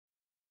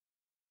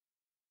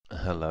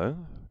Hello,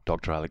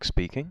 Dr. Alex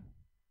speaking.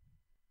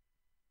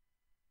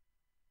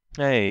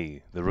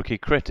 Hey, the Rookie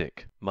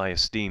Critic, my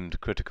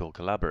esteemed critical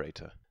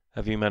collaborator.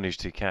 Have you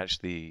managed to catch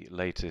the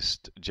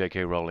latest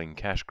J.K. Rowling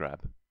cash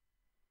grab?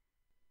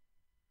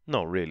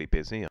 Not really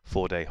busy.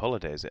 4-day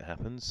holiday as it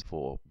happens,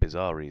 for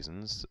bizarre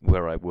reasons.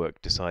 Where I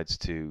work decides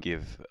to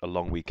give a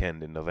long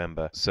weekend in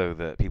November so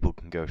that people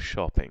can go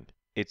shopping.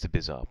 It's a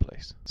bizarre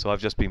place. So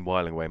I've just been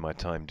whiling away my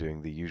time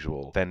doing the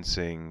usual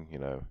fencing,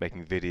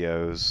 making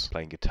videos,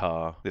 playing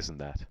guitar, this and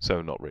that.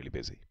 So not really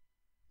busy.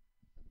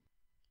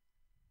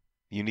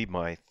 You need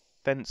my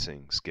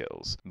fencing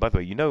skills. By the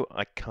way,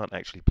 I can't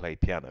actually play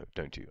piano,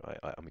 don't you?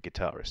 I'm a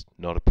guitarist,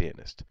 not a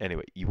pianist.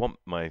 Anyway, you want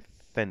my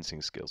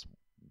fencing skills.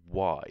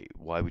 Why?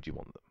 Why would you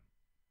want them?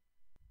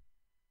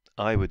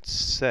 I would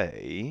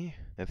say,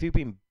 have you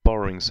been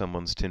borrowing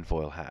someone's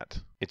tinfoil hat?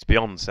 It's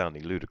beyond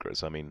sounding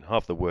ludicrous. I mean,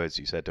 half the words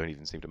you said don't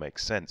even seem to make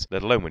sense,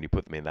 let alone when you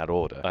put them in that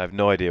order. I have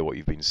no idea what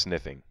you've been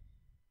sniffing.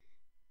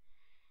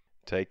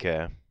 Take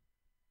care.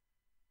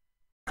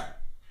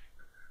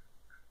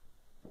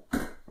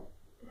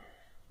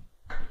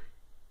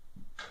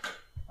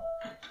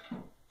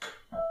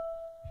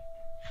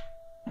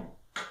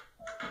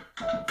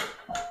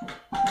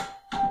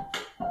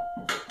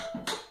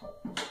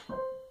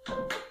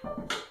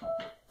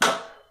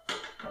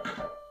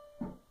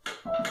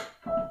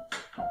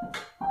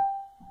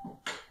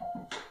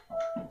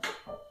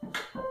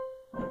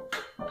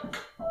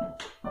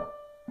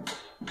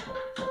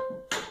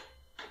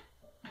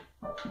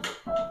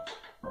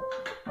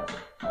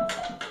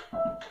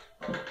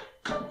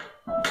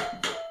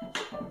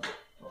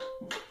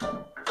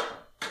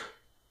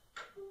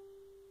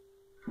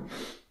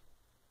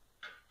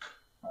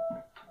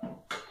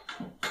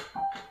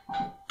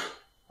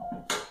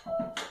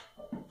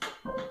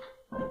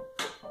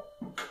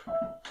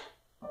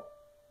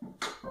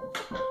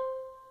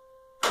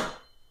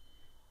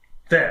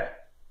 There.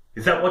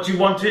 Is that what you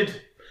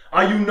wanted?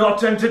 Are you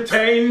not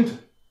entertained?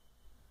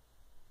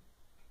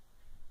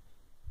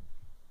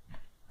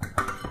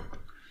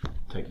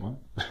 Take one.